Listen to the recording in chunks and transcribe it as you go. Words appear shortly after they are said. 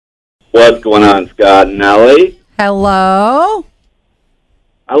What's going on, Scott and Ellie? Hello.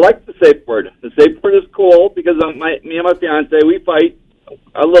 I like the safe word. The safe word is cool because me and my fiance, we fight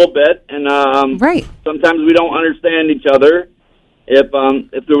a little bit, and Right. sometimes we don't understand each other. If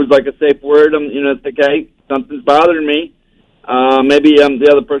there was like a safe word, it's okay, something's bothering me. Maybe the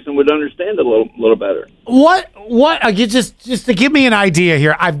other person would understand it a little better. What? Just to give me an idea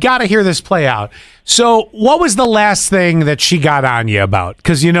here, I've got to hear this play out. So, what was the last thing that she got on you about?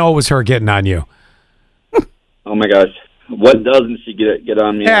 Because it was her getting on you. Oh my gosh, what doesn't she get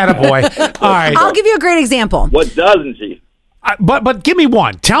on me? Attaboy. All right. I'll give you a great example. What doesn't she? But give me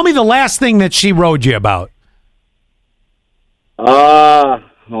one. Tell me the last thing that she rode you about.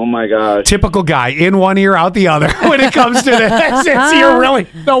 Oh my gosh. Typical guy, in one ear, out the other. When it comes to this, you're really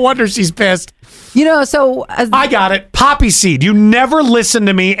no wonder she's pissed. So I got it. Poppy seed. You never listen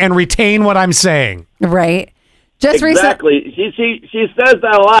to me and retain what I'm saying. right. Just Exactly. She says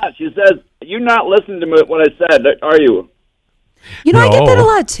that a lot. She says, "You're not listening to what I said, are you?" I get that a No.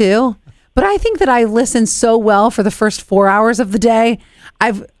 lot too. But I think that I listen so well for the first 4 hours of the day.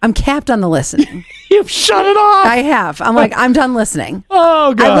 I'm capped on the listening. You've shut it off. I have. I'm like, I'm done listening.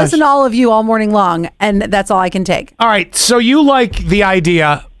 Oh, gosh. I listen to all of you all morning long, and that's all I can take. All right. So you like the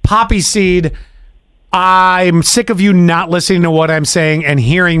idea, poppy seed. I'm sick of you not listening to what I'm saying and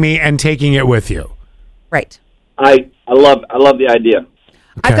hearing me and taking it with you. Right. I love the idea.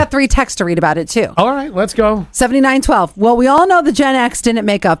 I've got 3 texts to read about it too. All right. Let's go. 7912. Well, we all know the Gen X didn't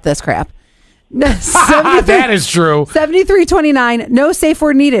make up this crap. That is true. 7329. No safe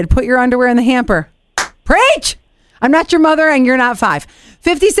word needed. Put your underwear in the hamper. Preach! I'm not your mother and you're not 5.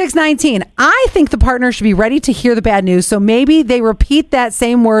 5619. I think the partner should be ready to hear the bad news, so maybe they repeat that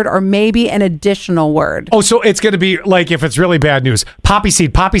same word or maybe an additional word. Oh, so it's going to be like if it's really bad news. Poppy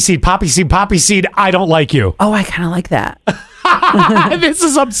seed, poppy seed, poppy seed, poppy seed. I don't like you. Oh, I kind of like that. This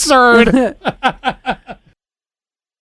is absurd.